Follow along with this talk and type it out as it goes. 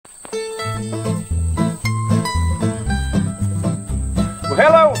Well,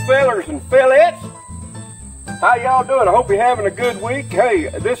 hello, fellers and fellettes. How y'all doing? I hope you're having a good week. Hey,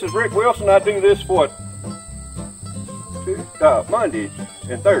 this is Rick Wilson. I do this for Mondays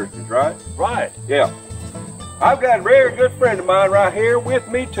and Thursdays, right? Right. Yeah. I've got a very good friend of mine right here with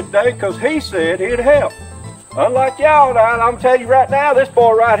me today because he said he'd help. Unlike y'all, I'm telling you right now, this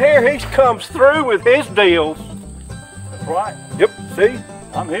boy right here, he comes through with his deals. That's right. Yep, see?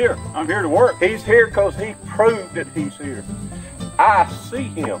 I'm here. I'm here to work. He's here because he proved that he's here. I see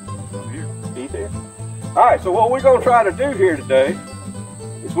him. I'm here. He's here. All right, so what we're going to try to do here today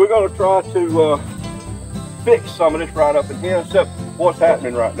is we're going to try to fix some of this right up in here, except what's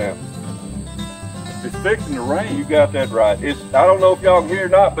happening right now. It's fixing to rain. You got that right. I don't know if y'all can hear or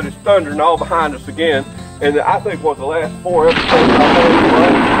not, but it's thundering all behind us again. And I think what the last 4 episodes I've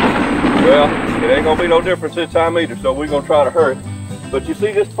had, well, it ain't going to be no difference this time either, so we're going to try to hurry. But you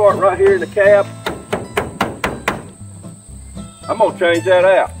see this part right here in the cab? I'm going to change that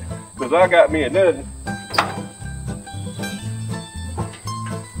out because I got me another.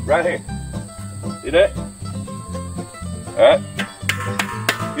 Right here. See that? All right.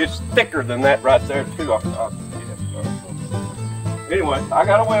 It's thicker than that right there too. Anyway, I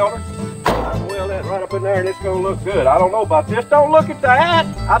got a welder. I can weld that right up in there and it's gonna look good. I don't know about this. Don't look at that.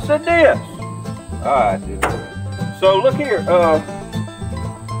 I said this. All right. So look here.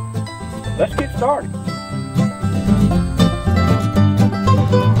 Let's get started.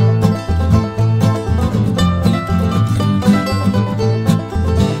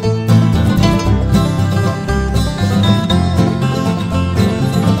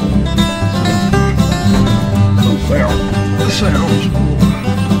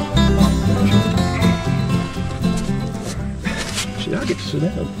 See, I get to sit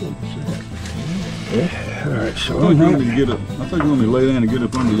down. Yeah. All right, so I think we want me to get up. I think we want me to lay down and get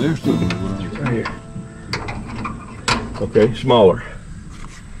up under there so right here. Okay, smaller.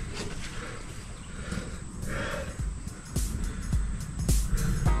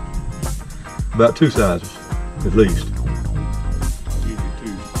 About 2 sizes, at least.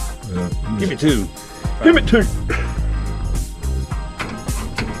 Give me 2. Give me 2.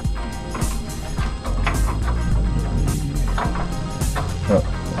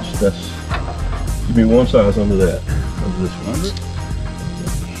 That's give me 1 size under that. Under this one.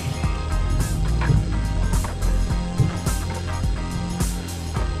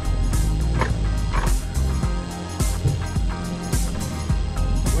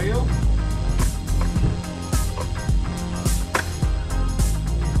 Well,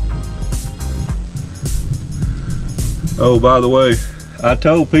 oh, by the way, I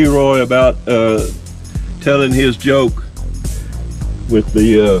told P-Roy about telling his joke with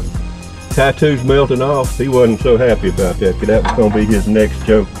the tattoos melting off. He wasn't so happy about that because that was going to be his next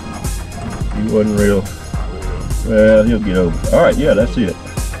joke. He wasn't real. Well, he'll get over it. All right, yeah, that's it.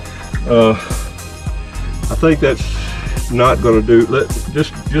 I think that's not going to do.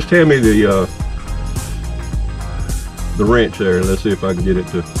 Just hand me the wrench there. Let's see if I can get it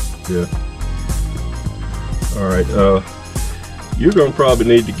to. Yeah. All right. You're going to probably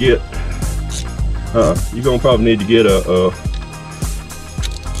need to get. You're going to probably need to get a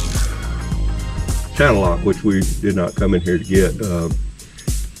channel lock, which we did not come in here to get.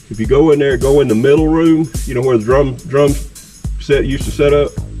 If you go in there, go in the middle room, you know where the drum set used to set up?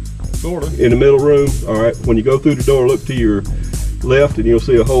 Sort of. In the middle room. All right, when you go through the door, look to your left and you'll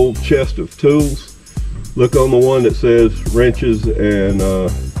see a whole chest of tools. Look on the one that says wrenches and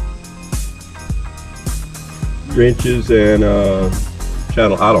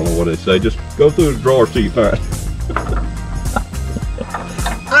channel, I don't know what they say. Just go through the drawers till you find it.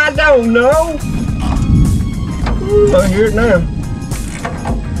 I don't know. Ooh, I hear it now.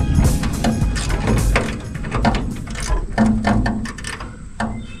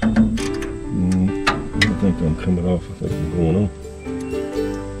 I think I'm coming off. I think I'm going on.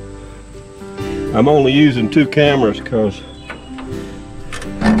 I'm only using 2 cameras because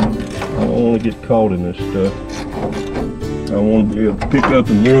I don't want to get caught in this stuff. I want to be able to pick up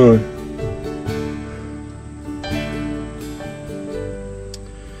and run.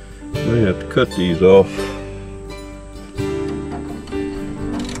 I have to cut these off.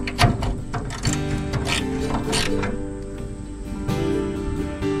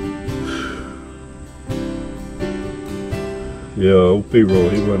 Yeah, old P-Roy,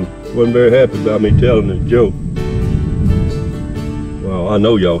 he wasn't very happy about me telling this joke. Well, I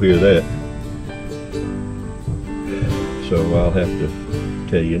know y'all hear that. So I'll have to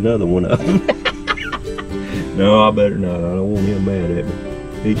tell you another one of them. No, I better not. I don't want him mad at me.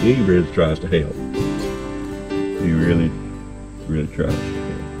 He really tries to help. He really tries to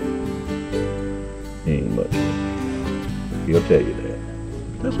help. nothing much. He'll tell you that.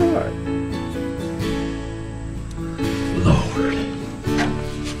 That's all right. Lord.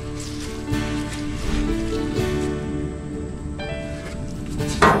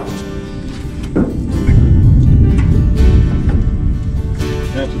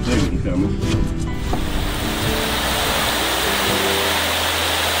 That's a big one coming.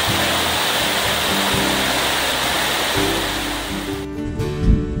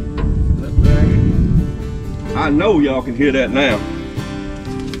 I know y'all can hear that now.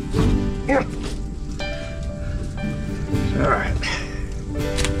 Yeah. All right.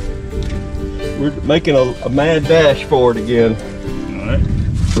 We're making a mad dash for it again. All right.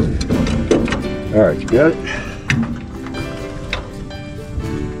 All right, you got it?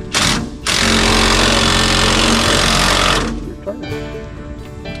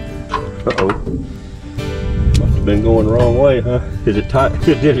 Uh-oh. Must have been going the wrong way, huh? Did it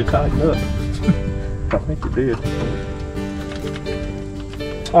tighten up? I think it did.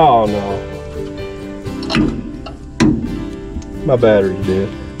 Oh no. My battery's dead.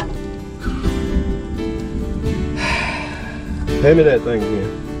 Hand me that thing again.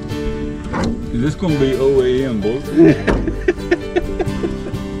 Is this gonna be OAM, boys?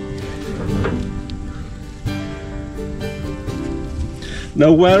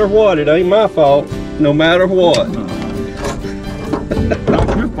 No matter what, it ain't my fault. No matter what.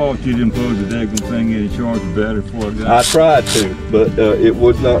 Not your fault you didn't plug the daggone thing in and charge the battery before I got I tried to, but it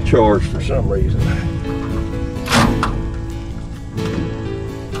would not charge for some reason.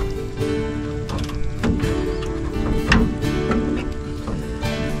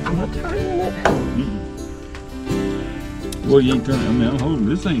 Am I turning it? Well, you ain't turning. I mean, I'm holding.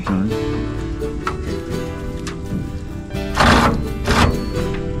 This ain't turning.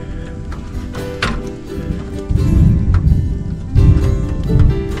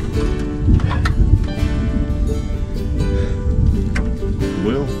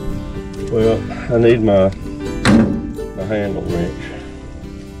 Well, I need my handle wrench.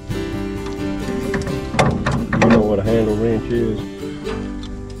 You know what a handle wrench is?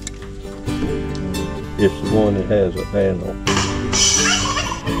 It's the one that has a handle.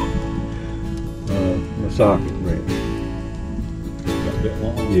 A socket wrench. Not that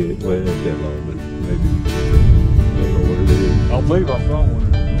long. Yeah, well, it's that long, but maybe I don't know what it is. I believe I saw one.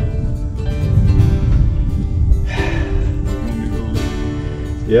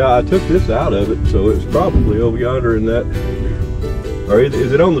 Yeah, I took this out of it, so it's probably over yonder in that. Or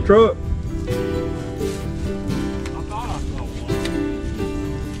is it on the truck? I thought I saw one.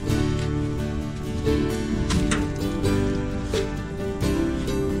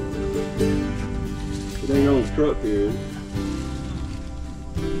 It ain't on the truck here.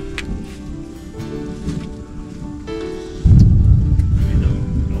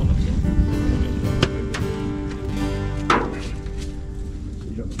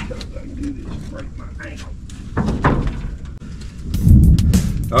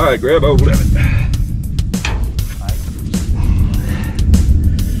 All right, grab hold of it.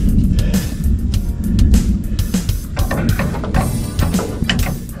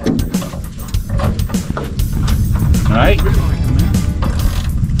 All right.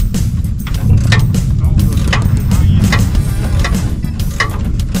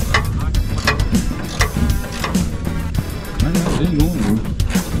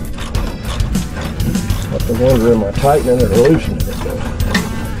 I'm wondering, am I tightening it or loosening it?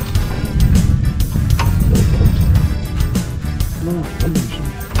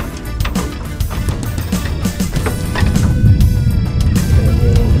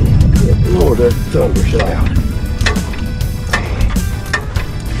 Lord, that thunder's loud.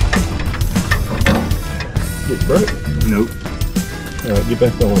 Get broke? Nope. All right, get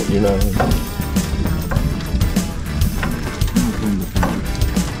back on it. You're not.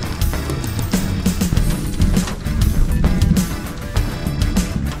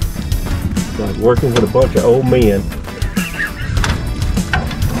 Like working with a bunch of old men.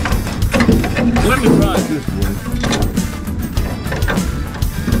 Let me try it this way.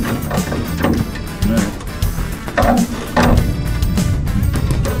 Right.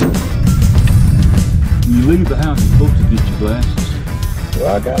 When you leave the house, you're supposed to get your glasses. Well,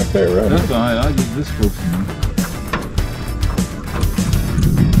 I got a pair right. That's all right. I'll get this close to me.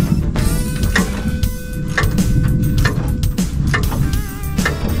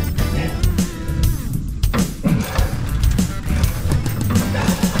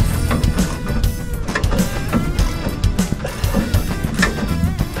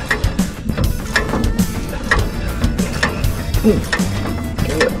 Good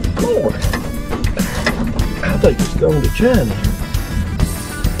Lord. I think it's going to China.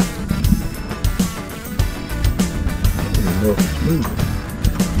 know if it's moving.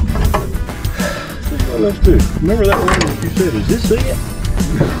 Well, let's do. Remember that one that you said, is this it?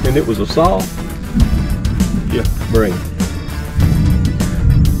 And it was a saw? Yeah, bring it.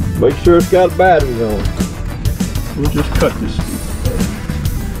 Make sure it's got batteries on it. We'll just cut this.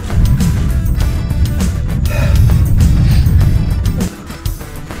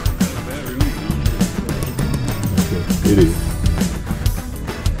 It is.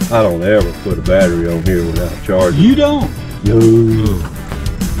 I don't ever put a battery on here without charging. You don't? No.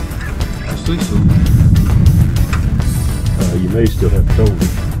 I see so. You may still have to hold it.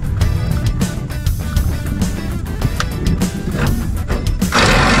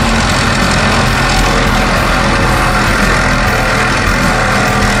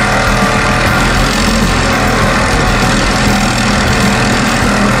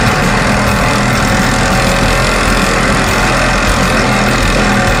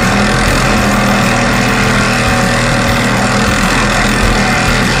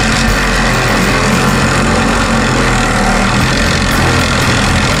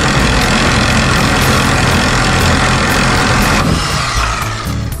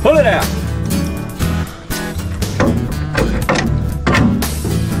 Pull it out.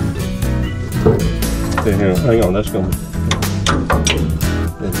 Okay, hang on, that's gonna be.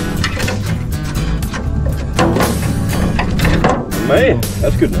 Man,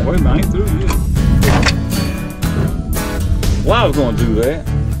 that's good enough. Wait a minute, I ain't through yet. Well, I was gonna do that.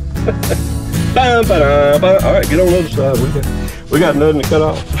 Bam, ba-dum, ba-dum. All right, get on the other side. We got nothing to cut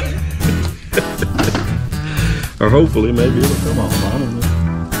off. Or hopefully, maybe it'll come off. I don't know.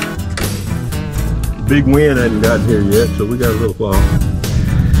 Big wind hasn't gotten here yet, so we got a little while.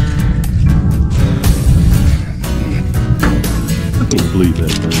 I can't believe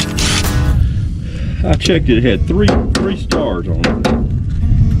that thing. I checked it, it had three stars on it.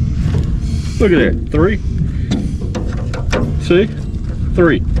 Look at that, 3. See?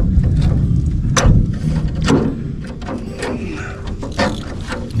 3.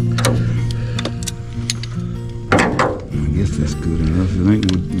 I guess that's good enough. It ain't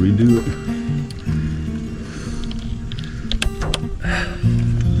gonna redo it.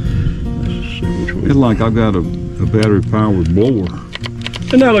 It's like I've got a battery powered blower.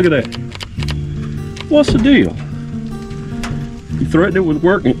 And now look at that. What's the deal? You threaten it with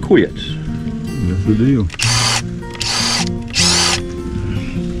work and it quits. That's the deal.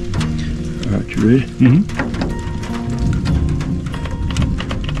 All right, you ready? Mm-hmm.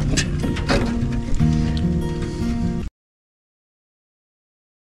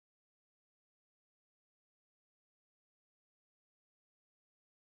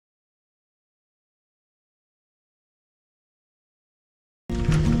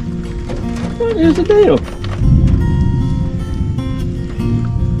 What is the deal?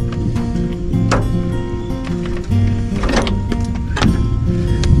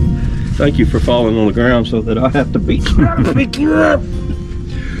 Thank you for falling on the ground so that I have to beat you up to pick you up.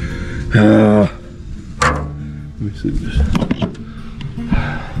 Let me see this.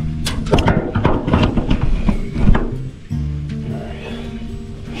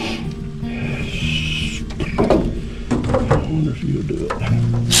 I wonder if you'll do it.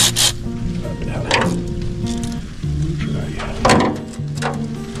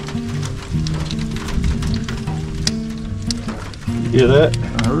 Hear that?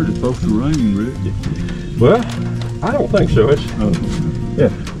 I heard it's supposed to rain, Rick. Well, I don't think so. It's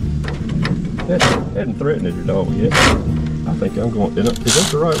yeah. It hadn't threatened it at all yet. I think I'm going. Is that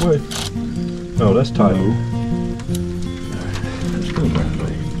the right way? No, that's tight. No. Let's go that way.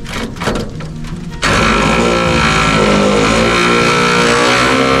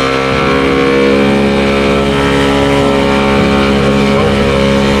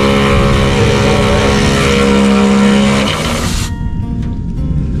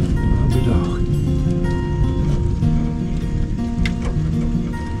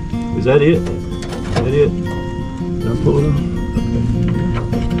 Is that it? Is that it? Did I pull it on?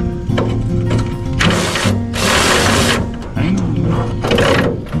 Hang on.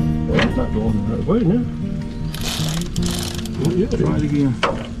 Well, it's not going the right way now. Oh, yeah, Try it again.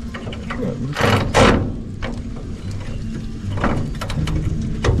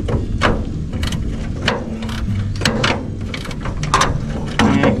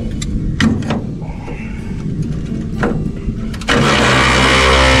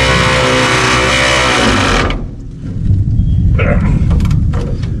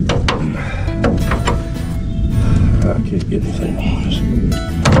 I can't get anything on this.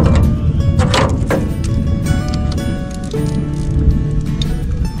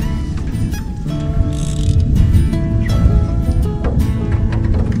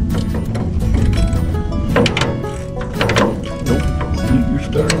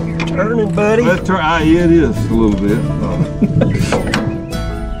 morning, buddy. Let's try. Yeah, it is a little bit.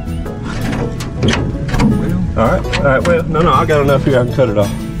 All right. Well, no, I got enough here. I can cut it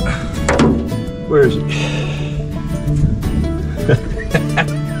off. Where is it?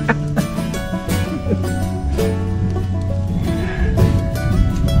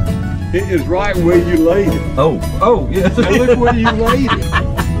 It is right where you laid it. Oh, yes. Now look where you laid it.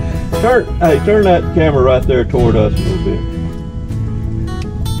 Turn that camera right there toward us a little bit.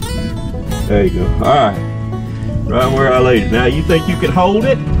 There you go. All right. Right where I laid it. Now, you think you can hold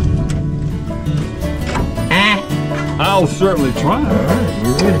it? I'll certainly try. All right,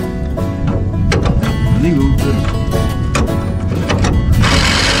 we're ready. I need a little bit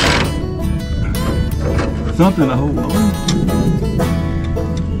of something to hold on.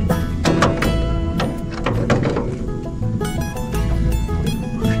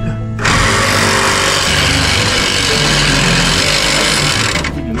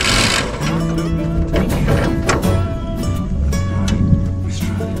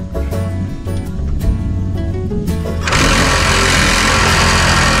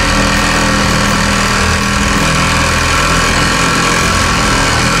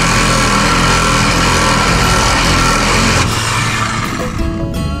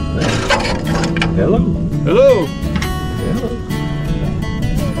 Hello. Hello. Hello.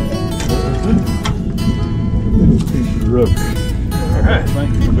 Piece of rubber. All right. Thank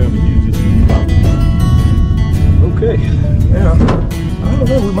you for letting me use this. Okay. Now, I don't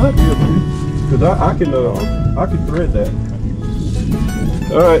know. We might be able to, because I can thread that.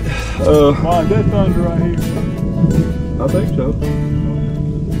 All right. Mom, that thunder right here. I think so.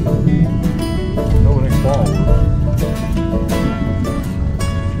 No, it ain't falling.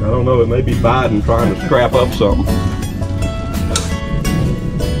 I don't know. It may be Biden trying to scrap up something.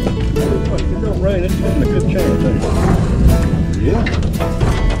 If it don't rain, it's a good chance. Yeah.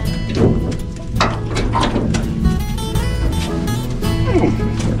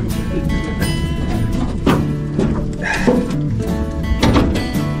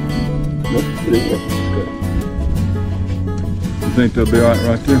 You think they'll be all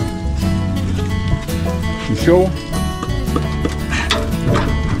right there? You sure?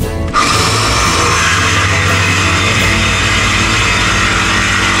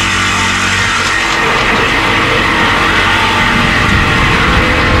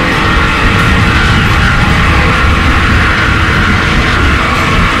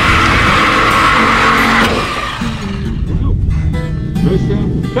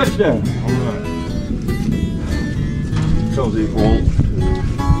 Touchdown. All right. Because it won't.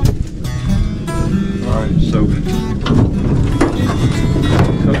 All right, so.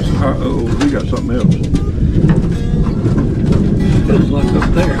 Uh-oh, we got something else. Feels like up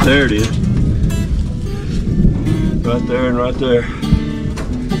there. There it is. Right there and right there.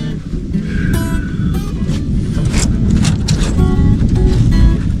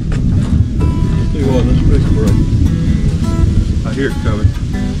 See what this big break. I hear it coming.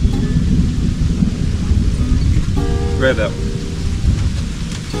 Grab that one.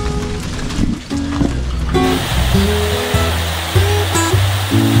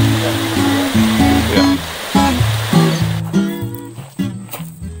 Yeah.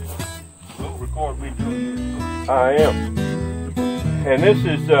 Don't record me doing this. I am. And this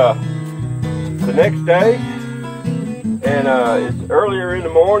is the next day. And it's earlier in the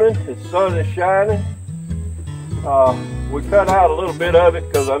morning. The sun is shining. We cut out a little bit of it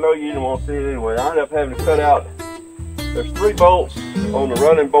because I know you didn't want to see it anyway. I ended up having to cut out. There's 3 bolts on the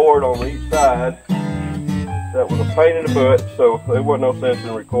running board on each side. That was a pain in the butt, so there wasn't no sense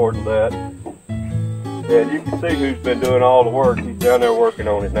in recording that. And you can see who's been doing all the work. He's down there working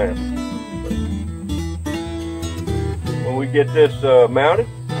on it now. When we get this mounted,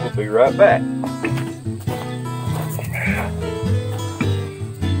 we'll be right back.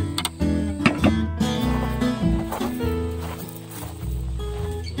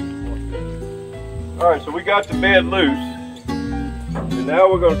 All right, so we got the bed loose, and now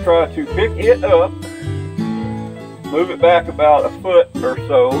we're going to try to pick it up, move it back about a foot or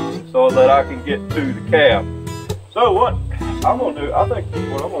so that I can get to the cab. So what I'm going to do, I think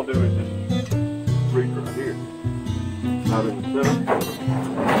what I'm going to do is just reach right here, out in the center.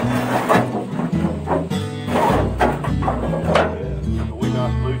 Yeah, so we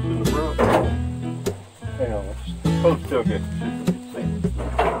not loose in the front. Hang on, let's supposed to still get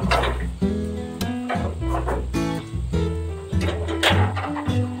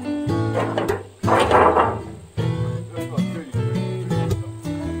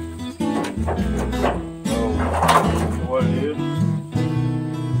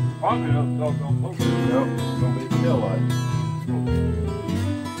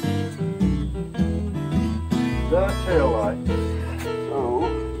the tail light. So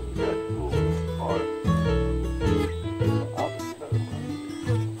that's cool. Alright. I'll just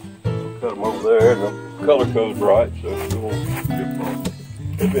cut them over there, and the color code's right, so we won't get wrong.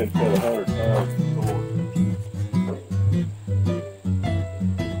 They've been cut 100 times before.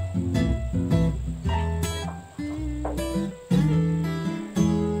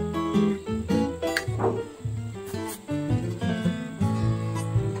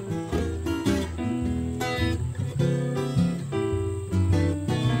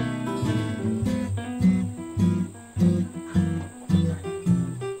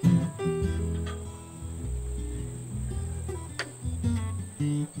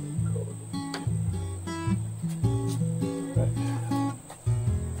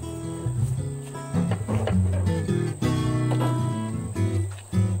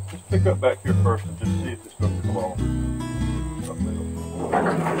 Pick up back here first and just see if it's going to come off.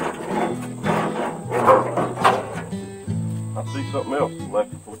 I see something else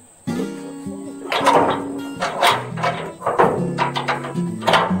electrically.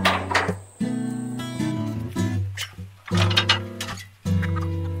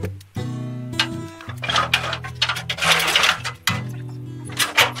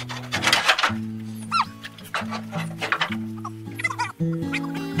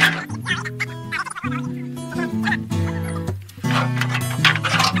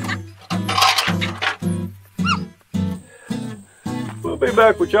 We'll be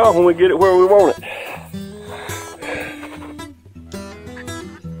back with y'all when we get it where we want it.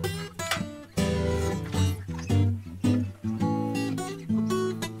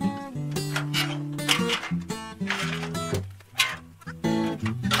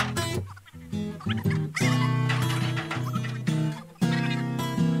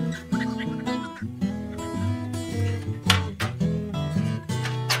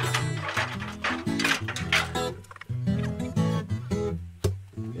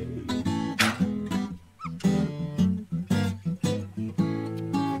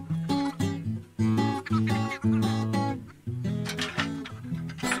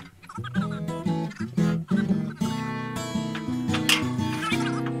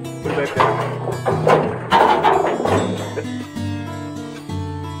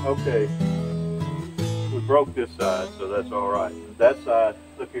 Okay, we broke this side, so that's all right. That side,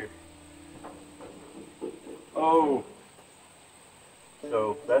 look here. Oh,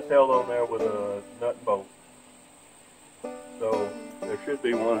 so that's held on there with a nut and bolt. So there should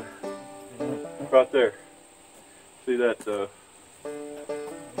be one right there. See that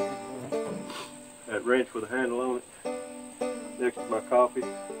that wrench with a handle on it next to my coffee?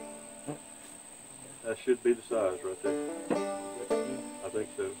 That should be the size right there. I think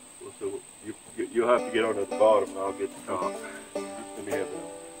so. So you'll have to get on at the bottom and I'll get the top. Let me have that.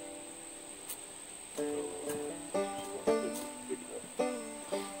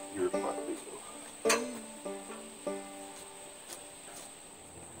 Yours might be so.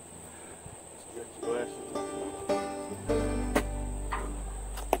 Got your glasses.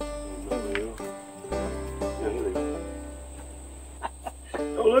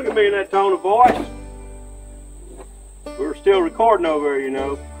 Don't look at me in that tone of voice. We're still recording over here, you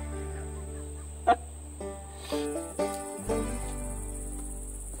know.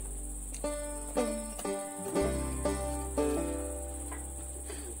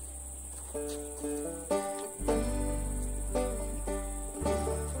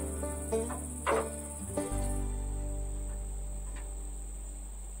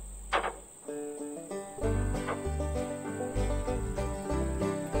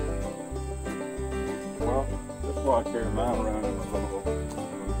 Well, that's why I carry mine around in my little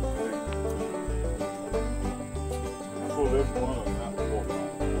pull this one out before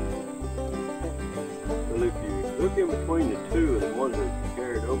Well, if you look in between the two, and the one that you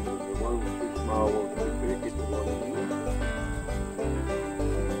carried over, the one was too small, one was too big, get the one in the middle.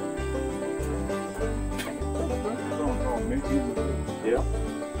 Yeah.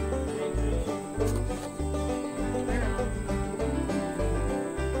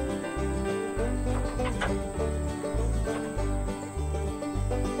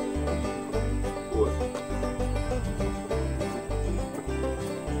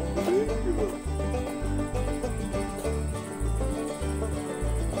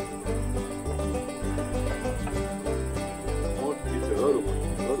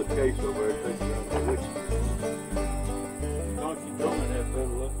 Case over there,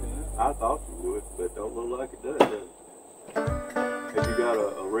 I thought you would, but don't look like it does, does it? Have you got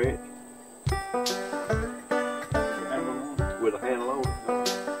a wrench with a handle on it?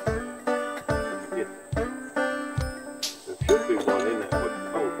 There should be one in there with the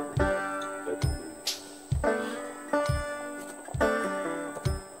hole.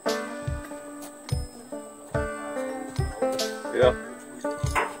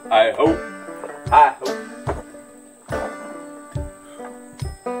 I hope. I hope.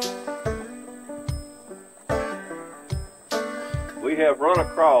 We have run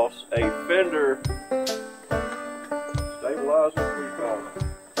across a fender stabilizer, what do you call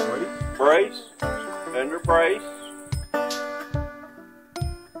it? Brace. Fender brace.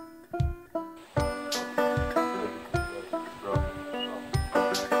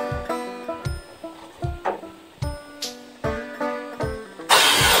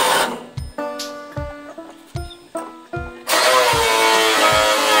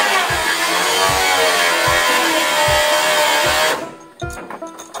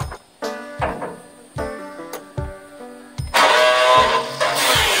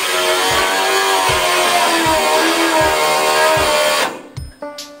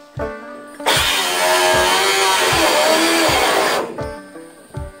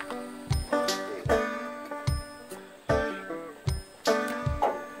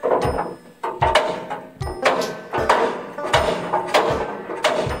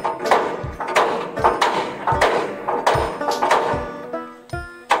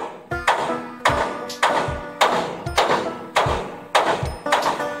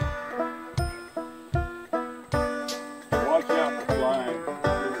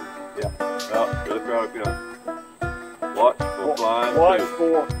 Watch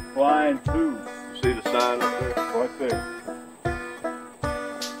for flying tubes. See the sign up there? Right there.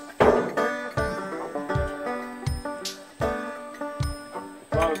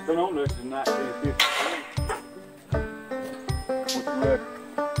 It's been on this in 1953. What's the record?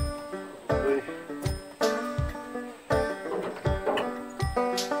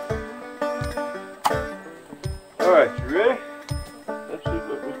 All right, you ready? Let's see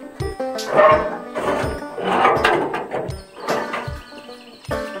what we can do.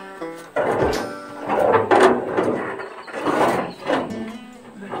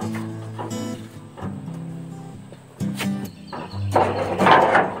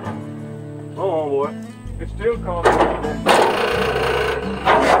 It's still calling. All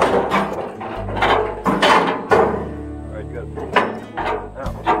right, you got to pull it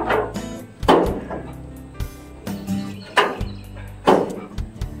out.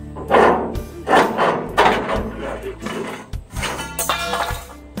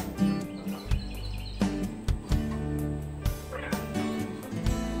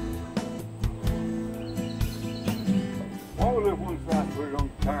 Why would live one side and put it on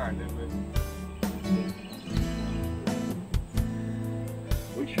the tire and then live?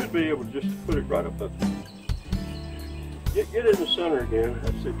 We should be able to just put it right up there. Get in the center again.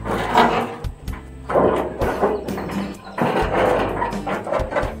 That's it.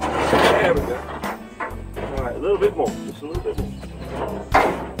 There we go. All right, a little bit more. Just a little bit more.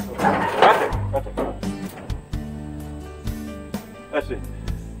 Right there. Right there. That's it.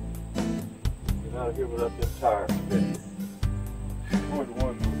 Get out of here without that tire. Okay. Only the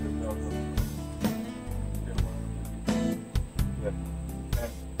one that yeah.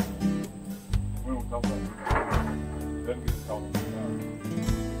 And we won't talk about it. Doesn't get caught on the tire.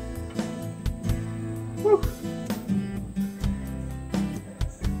 Woo.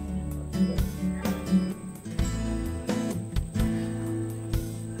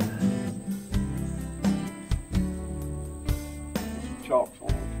 Chalks on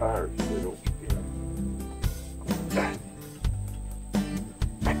the tires so they don't get up.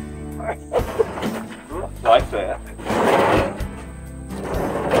 Like that.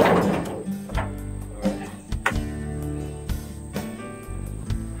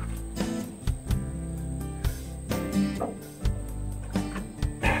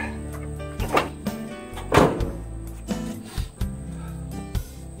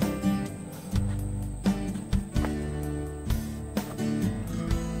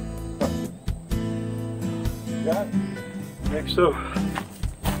 Got it? I think so.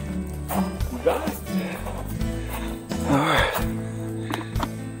 We got it. Alright.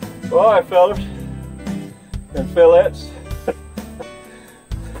 Well, alright, fellas and fillettes.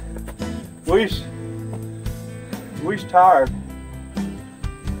 we's tired.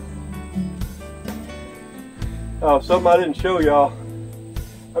 Oh, something I didn't show y'all.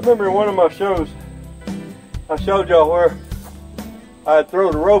 I remember in one of my shows, I showed y'all where I'd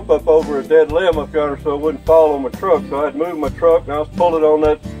throw the rope up over a dead limb up yonder so it wouldn't fall on my truck. So I'd move my truck and I was pulling on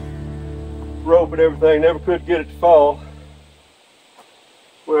that rope and everything. Never could get it to fall.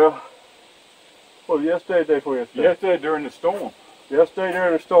 Well, what was yesterday, day before yesterday? Yesterday during the storm. Yesterday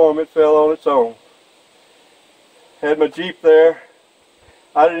during the storm, it fell on its own. Had my Jeep there.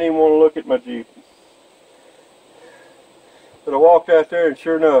 I didn't even want to look at my Jeep. But I walked out there and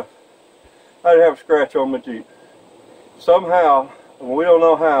sure enough, I didn't have a scratch on my Jeep. Somehow, and we don't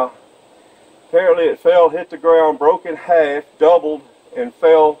know how. Apparently it fell, hit the ground, broke in half, doubled, and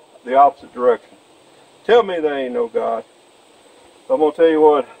fell the opposite direction. Tell me there ain't no God. I'm going to tell you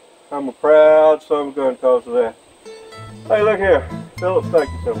what, I'm a proud son of a gun because of that. Hey, look here. Phillips, thank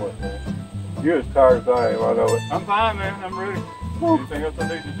you so much, man. You're as tired as I am, I know it. I'm fine, man. I'm ready. Anything else I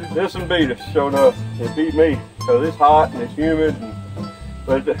need to do? This one beat us, sure enough. It beat me because it's hot and it's humid.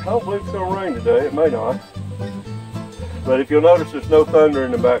 But I don't believe it's going to rain today. It may not. But if you'll notice, there's no thunder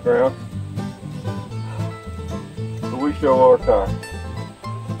in the background. So we show our time.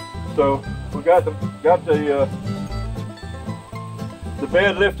 So we got the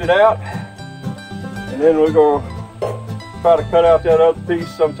bed lifted out, and then we're going to try to cut out that other piece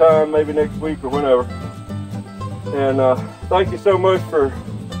sometime, maybe next week or whenever. And thank you so much for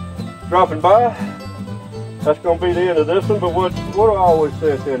dropping by. That's going to be the end of this one, but what do I always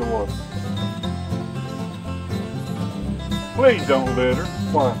say at the end of one? Please don't litter.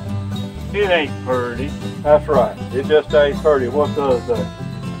 Why? It ain't pretty. That's right. It just ain't pretty. What's the other thing?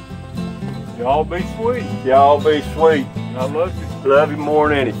 Y'all be sweet. Y'all be sweet. And I love you. Love you more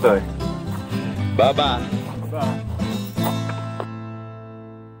than anything. Bye-bye. Bye.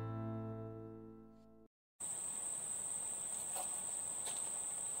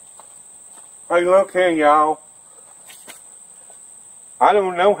 Hey, look here, y'all. I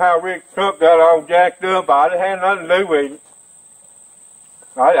don't know how Rick's truck got all jacked up. I didn't have nothing to do with it.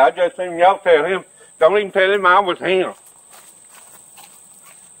 I just seen y'all tell him, don't even tell him I was him.